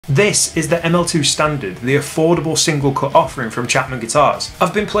This is the ML2 Standard, the affordable single cut offering from Chapman Guitars.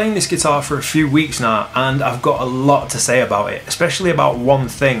 I've been playing this guitar for a few weeks now and I've got a lot to say about it, especially about one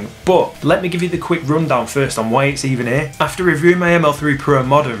thing, but let me give you the quick rundown first on why it's even here. After reviewing my ML3 Pro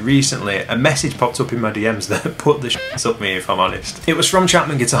Modern recently, a message popped up in my DMs that put the shit up me, if I'm honest. It was from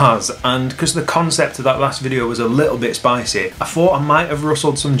Chapman Guitars, and because the concept of that last video was a little bit spicy, I thought I might have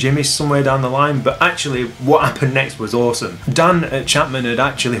rustled some jimmies somewhere down the line, but actually what happened next was awesome. Dan at Chapman had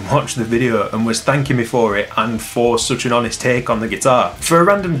actually watched the video and was thanking me for it and for such an honest take on the guitar. For a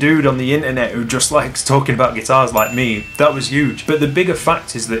random dude on the internet who just likes talking about guitars like me, that was huge. But the bigger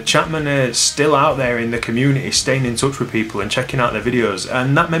fact is that Chapman are still out there in the community, staying in touch with people and checking out their videos,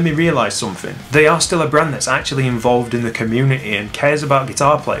 and that made me realise something. They are still a brand that's actually involved in the community and cares about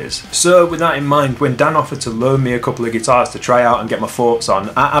guitar players. So with that in mind, when Dan offered to loan me a couple of guitars to try out and get my thoughts on,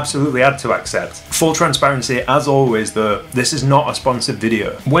 I absolutely had to accept. Full transparency as always though, this is not a sponsored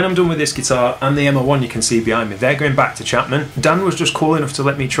video. When I'm done with this guitar and the ML1 you can see behind me, they're going back to Chapman. Dan was just cool enough to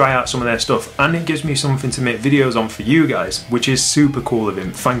let me try out some of their stuff, and it gives me something to make videos on for you guys, which is super cool of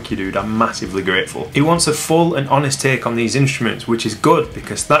him. Thank you dude, I'm massively grateful. He wants a full and honest take on these instruments, which is good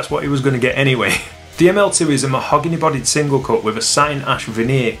because that's what he was going to get anyway. The ML2 is a mahogany bodied single cut with a satin ash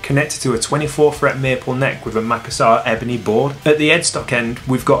veneer connected to a 24 fret maple neck with a Makassar ebony board. At the headstock end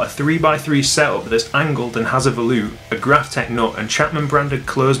we've got a 3x3 setup that's angled and has a volute, a Graphtec nut and Chapman branded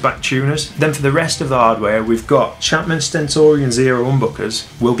closed back tuners. Then for the rest of the hardware we've got Chapman Stentorian Zero humbuckers,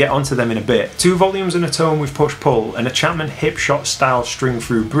 we'll get onto them in a bit, 2 volumes and a tone with push pull, and a Chapman hip shot style string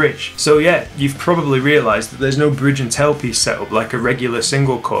through bridge. So yeah, you've probably realised that there's no bridge and tailpiece setup like a regular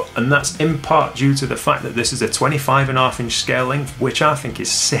single cut, and that's in part due to the fact that this is a 25.5 inch scale length, which I think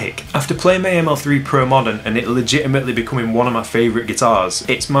is sick. After playing my ML3 Pro Modern and it legitimately becoming one of my favourite guitars,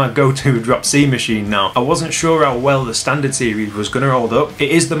 it's my go-to drop C machine now. I wasn't sure how well the Standard series was going to hold up. It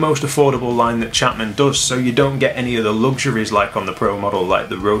is the most affordable line that Chapman does, so you don't get any of the luxuries like on the Pro model, like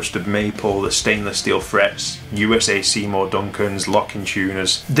the roasted maple, the stainless steel frets, USA Seymour Duncans, locking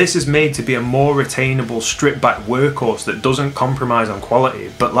tuners. This is made to be a more attainable stripped back workhorse that doesn't compromise on quality,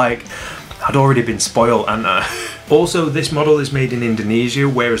 but like, I'd already been spoiled, hadn't I? Also, this model is made in Indonesia,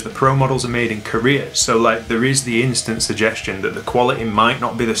 whereas the Pro models are made in Korea, so like there is the instant suggestion that the quality might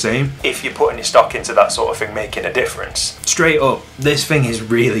not be the same if you put any stock into that sort of thing making a difference. Straight up, this thing is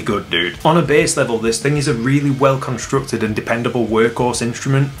really good dude. On a base level, this thing is a really well constructed and dependable workhorse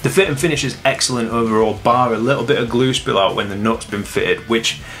instrument. The fit and finish is excellent overall, bar a little bit of glue spill out when the nut's been fitted,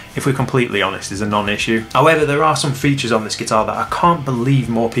 which, if we're completely honest, is a non-issue. However, there are some features on this guitar that I can't believe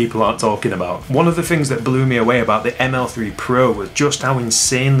more people aren't talking about. One of the things that blew me away about the ML3 Pro was just how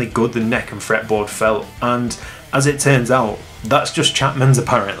insanely good the neck and fretboard felt, and as it turns out, that's just Chapman's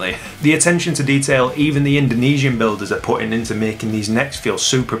apparently. The attention to detail even the Indonesian builders are putting into making these necks feel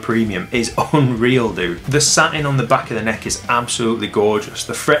super premium is unreal dude. The satin on the back of the neck is absolutely gorgeous,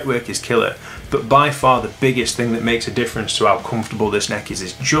 the fretwork is killer, but by far the biggest thing that makes a difference to how comfortable this neck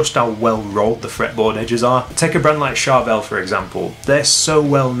is just how well rolled the fretboard edges are. Take a brand like Charvel for example, they're so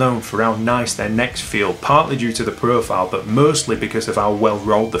well known for how nice their necks feel, partly due to the profile but mostly because of how well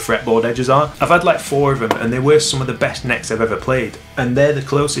rolled the fretboard edges are. I've had like 4 of them and they were some of the best necks I've ever played, and they're the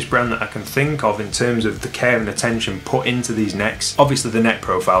closest brand that I can think of in terms of the care and attention put into these necks. Obviously the neck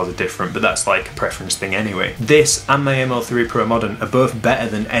profiles are different, but that's like a preference thing anyway. This and my ML3 Pro Modern are both better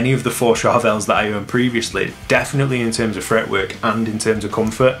than any of the 4 Charvels that I owned previously, definitely in terms of fretwork and in terms of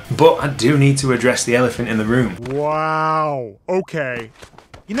comfort. But I do need to address the elephant in the room. Wow, okay.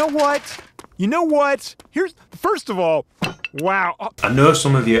 You know what? Here's, first of all, wow. I know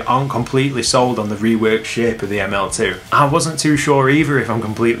some of you aren't completely sold on the reworked shape of the ML2. I wasn't too sure either if I'm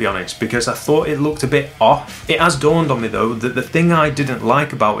completely honest, because I thought it looked a bit off. It has dawned on me though that the thing I didn't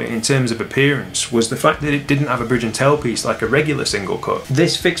like about it in terms of appearance was the fact that it didn't have a bridge and tailpiece like a regular single cut.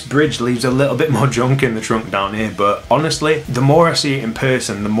 This fixed bridge leaves a little bit more junk in the trunk down here, but honestly, the more I see it in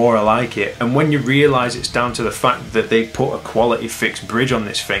person, the more I like it, and when you realise it's down to the fact that they put a quality fixed bridge on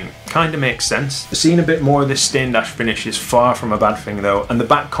this thing, kinda makes sense. Seeing a bit more of this stained ash finish is far from a bad thing though, and the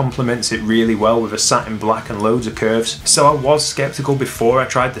back complements it really well with a satin black and loads of curves. So I was sceptical before I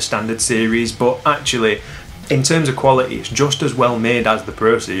tried the Standard series, but actually in terms of quality it's just as well made as the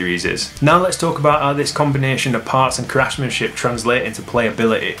Pro series is. Now let's talk about how this combination of parts and craftsmanship translate into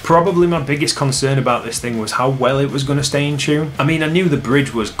playability. Probably my biggest concern about this thing was how well it was going to stay in tune. I mean, I knew the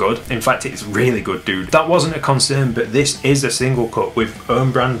bridge was good, in fact it's really good dude. That wasn't a concern, but this is a single cut with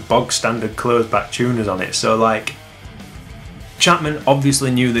own brand bog standard closed back tuners on it, so like, Chapman obviously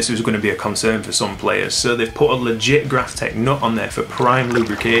knew this was going to be a concern for some players, so they've put a legit Graphtec nut on there for prime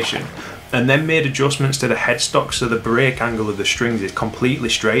lubrication. and then made adjustments to the headstock so the break angle of the strings is completely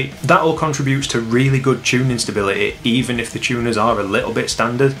straight. That all contributes to really good tuning stability, even if the tuners are a little bit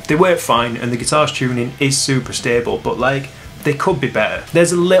standard. They work fine and the guitar's tuning is super stable, but like, they could be better.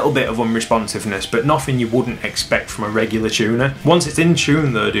 There's a little bit of unresponsiveness, but nothing you wouldn't expect from a regular tuner. Once it's in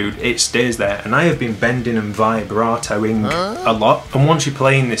tune though, dude, it stays there, and I have been bending and vibratoing a lot. And once you're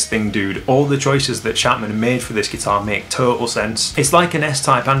playing this thing, dude, all the choices that Chapman made for this guitar make total sense. It's like an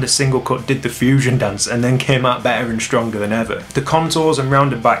S-Type and a single cut did the fusion dance and then came out better and stronger than ever. The contours and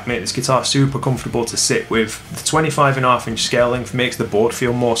rounded back make this guitar super comfortable to sit with. The 25.5-inch scale length makes the board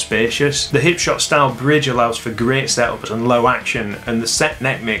feel more spacious. The hipshot style bridge allows for great setups and low action, and the set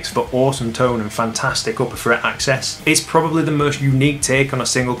neck makes for awesome tone and fantastic upper fret access. It's probably the most unique take on a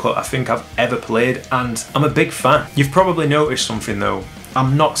single cut I think I've ever played, and I'm a big fan. You've probably noticed something though.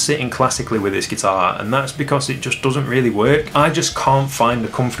 I'm not sitting classically with this guitar, and that's because it just doesn't really work. I just can't find a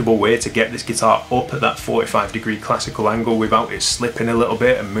comfortable way to get this guitar up at that 45-degree classical angle without it slipping a little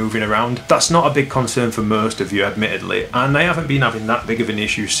bit and moving around. That's not a big concern for most of you, admittedly, and I haven't been having that big of an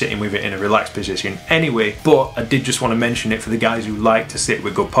issue sitting with it in a relaxed position anyway, but I did just want to mention it for the guys who like to sit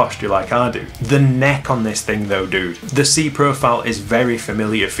with good posture like I do. The neck on this thing though, dude. The C profile is very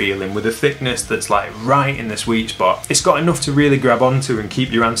familiar feeling, with a thickness that's like right in the sweet spot. It's got enough to really grab onto and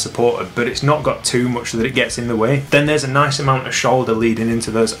keep your hand supported, but it's not got too much so that it gets in the way. Then there's a nice amount of shoulder leading into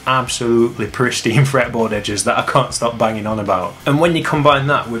those absolutely pristine fretboard edges that I can't stop banging on about. And when you combine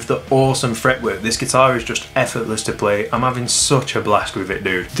that with the awesome fretwork, this guitar is just effortless to play. I'm having such a blast with it,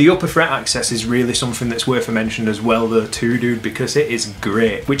 dude. The upper fret access is really something that's worth a mention as well though too, dude, because it is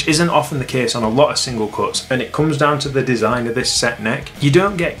great, which isn't often the case on a lot of single cuts, and it comes down to the design of this set neck. You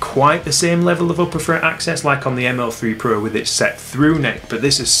don't get quite the same level of upper fret access like on the ML3 Pro with its set through neck, but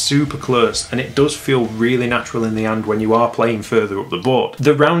this is super close and it does feel really natural in the hand when you are playing further up the board.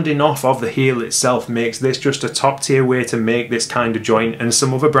 The rounding off of the heel itself makes this just a top tier way to make this kind of joint, and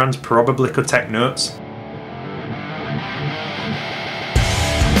some other brands probably could take notes.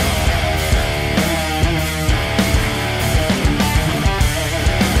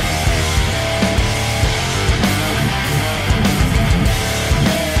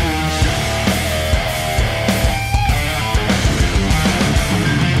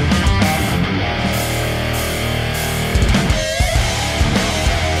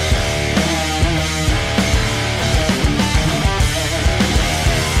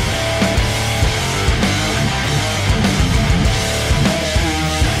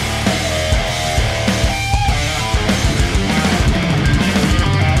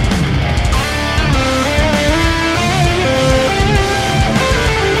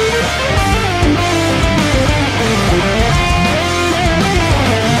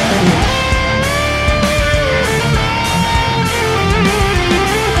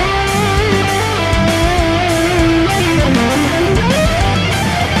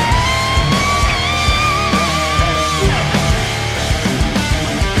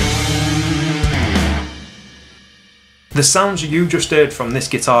 The sounds you just heard from this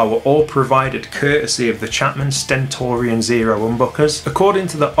guitar were all provided courtesy of the Chapman Stentorian Zero humbuckers. According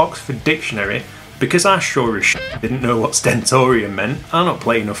to the Oxford Dictionary, because I sure as shit didn't know what stentorian meant, I don't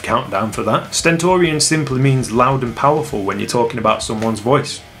play enough Countdown for that. Stentorian simply means loud and powerful when you're talking about someone's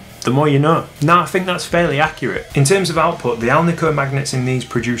voice. The more you know. Now I think that's fairly accurate. In terms of output, the Alnico magnets in these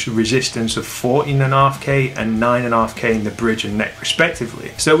produce a resistance of 14.5k and 9.5k in the bridge and neck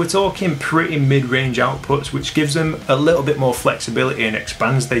respectively. So we're talking pretty mid-range outputs, which gives them a little bit more flexibility and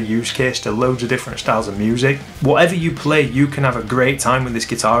expands their use case to loads of different styles of music. Whatever you play, you can have a great time with this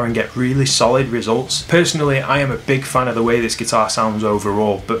guitar and get really solid results. Personally, I am a big fan of the way this guitar sounds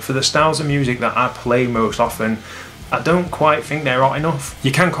overall, but for the styles of music that I play most often, I don't quite think they're hot enough.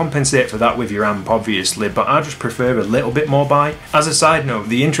 You can compensate for that with your amp obviously, but I just prefer a little bit more bite. As a side note,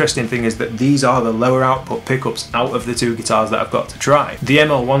 the interesting thing is that these are the lower output pickups out of the two guitars that I've got to try. The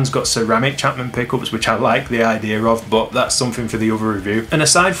ML1's got ceramic Chapman pickups, which I like the idea of, but that's something for the other review. And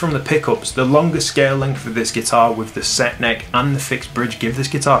aside from the pickups, the longer scale length of this guitar with the set neck and the fixed bridge give this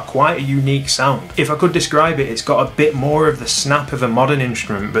guitar quite a unique sound. If I could describe it, it's got a bit more of the snap of a modern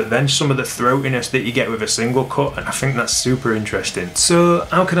instrument, but then some of the throatiness that you get with a single cut, and I think that's super interesting. So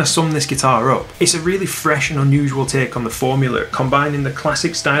how can I sum this guitar up? It's a really fresh and unusual take on the formula, combining the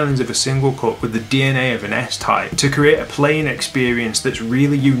classic stylings of a single cut with the DNA of an S-Type to create a playing experience that's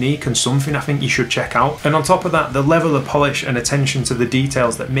really unique and something I think you should check out. And on top of that, the level of polish and attention to the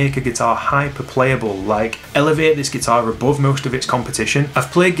details that make a guitar hyper playable, like elevate this guitar above most of its competition.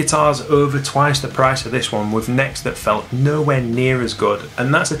 I've played guitars over twice the price of this one with necks that felt nowhere near as good,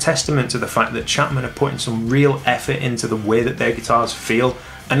 and that's a testament to the fact that Chapman are putting some real effort into the way that their guitars feel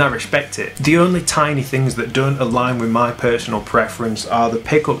and I respect it. The only tiny things that don't align with my personal preference are the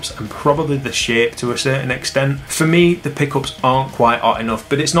pickups and probably the shape to a certain extent. For me, the pickups aren't quite hot enough,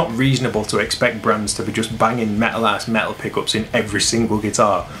 but it's not reasonable to expect brands to be just banging metal-ass metal pickups in every single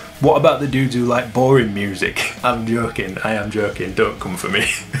guitar. What about the dudes who like boring music? I'm joking, I am joking, don't come for me.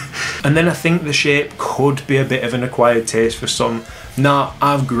 And then I think the shape could be a bit of an acquired taste for some. Now,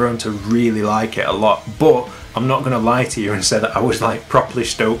 I've grown to really like it a lot, but I'm not going to lie to you and say that I was like properly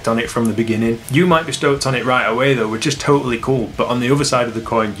stoked on it from the beginning. You might be stoked on it right away though, which is totally cool, but on the other side of the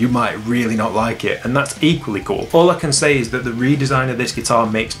coin, you might really not like it, and that's equally cool. All I can say is that the redesign of this guitar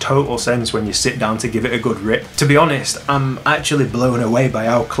makes total sense when you sit down to give it a good rip. To be honest, I'm actually blown away by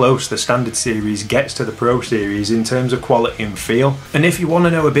how close the Standard series gets to the Pro series in terms of quality and feel. And if you want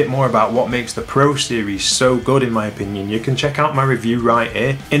to know a bit more about what makes the Pro series so good in my opinion, you can check out my review right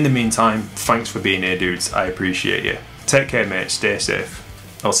here. In the meantime, thanks for being here dudes, I appreciate you. Take care mate, stay safe.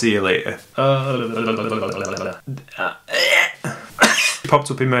 I'll see you later.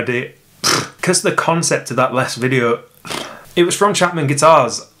 Popped up in my day. Because the concept of that last video, it was from Chapman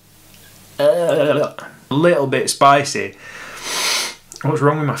Guitars. A little bit spicy. What's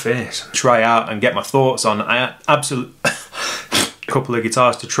wrong with my face? Try out and get my thoughts on. I had absolutely a couple of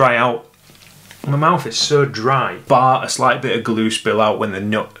guitars to try out. My mouth is so dry, bar a slight bit of glue spill out when the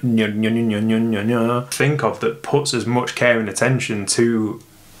think of that puts as much care and attention to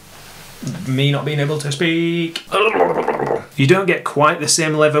me not being able to speak. You don't get quite the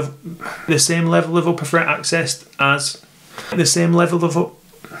same level of upper fret access as quite the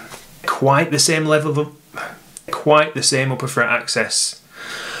same upper fret access.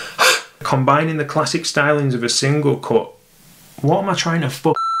 Combining the classic stylings of a single cut. What am I trying to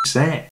say?